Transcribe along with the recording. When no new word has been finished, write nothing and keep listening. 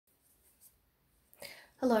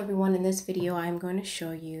Hello everyone, in this video I'm going to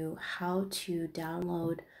show you how to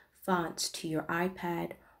download fonts to your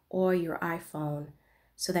iPad or your iPhone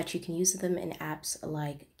so that you can use them in apps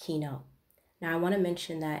like Keynote. Now I want to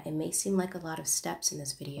mention that it may seem like a lot of steps in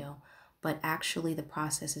this video, but actually the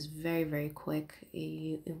process is very quick.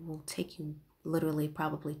 It will take you literally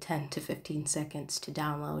probably 10 to 15 seconds to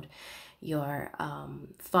download your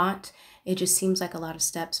font. It just seems like a lot of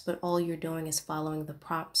steps, but all you're doing is following the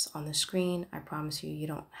prompts on the screen. I promise you, you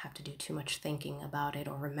don't have to do too much thinking about it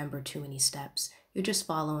or remember too many steps. You're just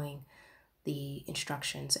following the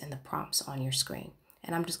instructions and the prompts on your screen.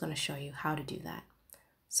 And I'm just going to show you how to do that.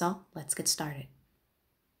 So let's get started.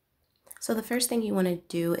 So the first thing you want to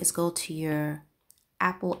do is go to your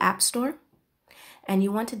Apple App Store, and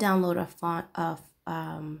you want to download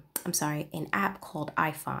an app called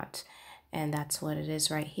iFont. And that's what it is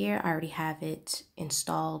right here. I already have it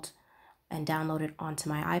installed and downloaded onto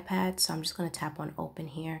my iPad. So I'm just going to tap on open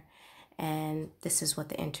here. And this is what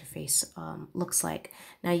the interface looks like.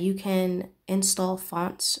 Now you can install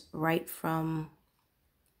fonts right from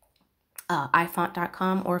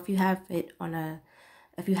iFont.com, or if you have it on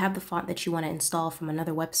if you have the font that you want to install from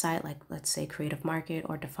another website, like let's say Creative Market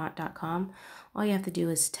or defont.com, all you have to do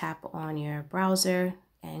is tap on your browser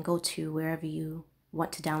and go to wherever you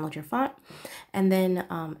want to download your font. And then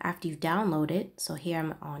after you download it, so here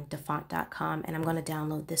I'm on defont.com and I'm going to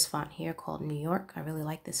download this font here called New York. I really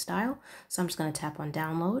like this style. So I'm just going to tap on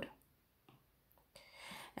download.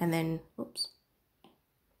 And then,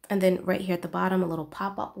 And then right here at the bottom, a little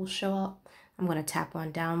pop-up will show up. I'm going to tap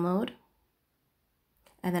on download.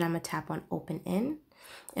 And then I'm going to tap on open in.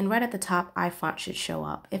 And right at the top, iFont should show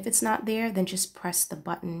up. If it's not there, then just press the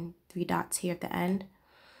button, 3 dots here at the end.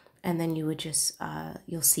 And then you would just,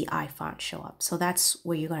 you'll see iFont show up. So that's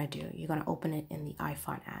what you're going to do. You're going to open it in the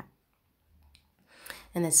iFont app.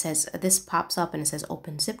 And it says, this pops up and it says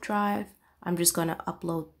open zip drive. I'm just going to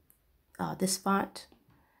upload this font.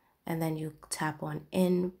 And then you tap on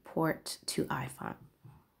import to iFont.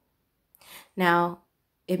 Now,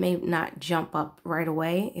 it may not jump up right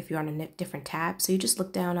away if you're on a different tab. So you just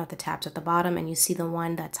look down at the tabs at the bottom and you see the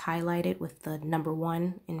one that's highlighted with the number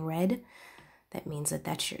 1 in red. That means that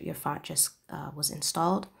that's your font just was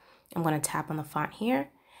installed. I'm going to tap on the font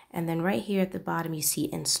here. And then right here at the bottom, you see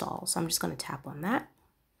install. So I'm just going to tap on that.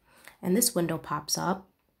 And this window pops up.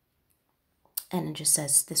 And it just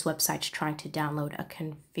says this website's trying to download a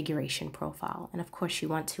configuration profile. And of course you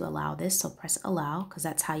want to allow this. So press allow, because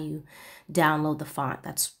that's how you download the font.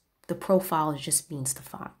 That's the profile, just means the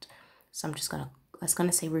font. So I'm just going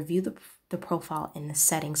to say review the profile in the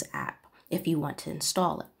settings app if you want to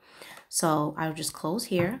install it. So I'll just close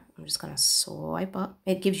here. I'm just going to swipe up.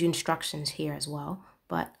 It gives you instructions here as well,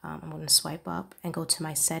 but I'm going to swipe up and go to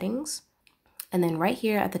my settings. And then right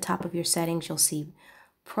here at the top of your settings, you'll see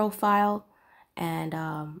profile. And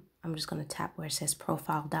I'm just going to tap where it says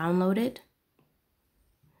profile downloaded.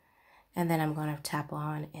 And then I'm going to tap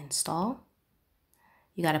on install.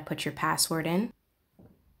 You got to put your password in.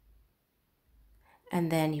 And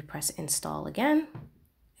then you press install again.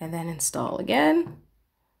 And then install again.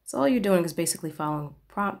 So all you're doing is basically following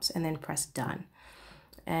prompts and then press done.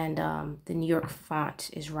 And the New York font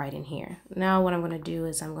is right in here. Now what I'm going to do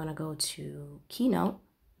is I'm going to go to Keynote.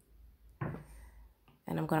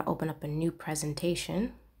 And I'm going to open up a new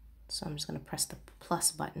presentation. So I'm just going to press the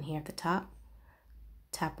plus button here at the top.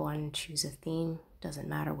 Tap on choose a theme. Doesn't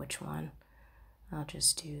matter which one. I'll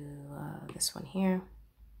just do this one here.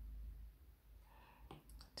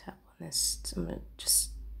 Tap on this. So I'm going to just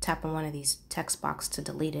tap on one of these text box to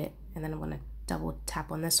delete it. And then I'm going to double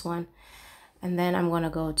tap on this one. And then I'm going to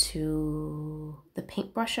go to the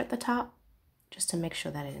paintbrush at the top just to make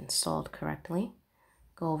sure that it installed correctly.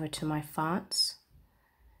 Go over to my fonts.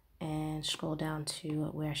 And scroll down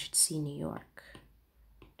to where I should see New York.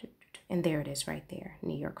 And there it is right there,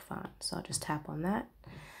 New York font. So I'll just tap on that.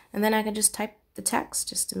 And then I can just type the text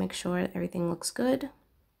just to make sure everything looks good.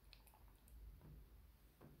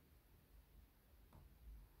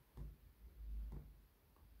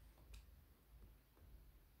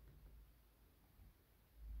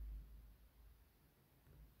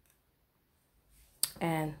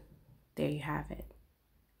 And there you have it.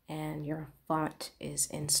 And your font is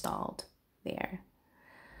installed there.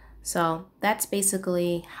 So that's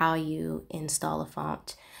basically how you install a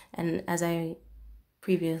font. And as I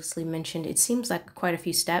previously mentioned, it seems like quite a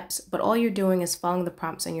few steps, but all you're doing is following the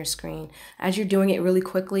prompts on your screen. As you're doing it really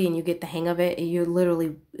quickly and you get the hang of it,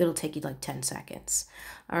 it'll take you like 10 seconds.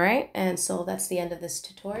 All right. And so that's the end of this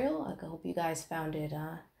tutorial. I hope you guys found it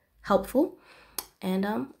helpful, and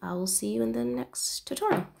I will see you in the next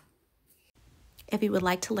tutorial. If you would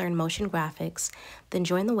like to learn motion graphics, then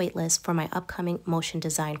join the waitlist for my upcoming motion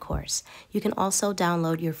design course. You can also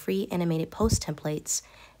download your free animated post templates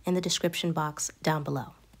in the description box down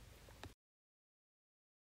below.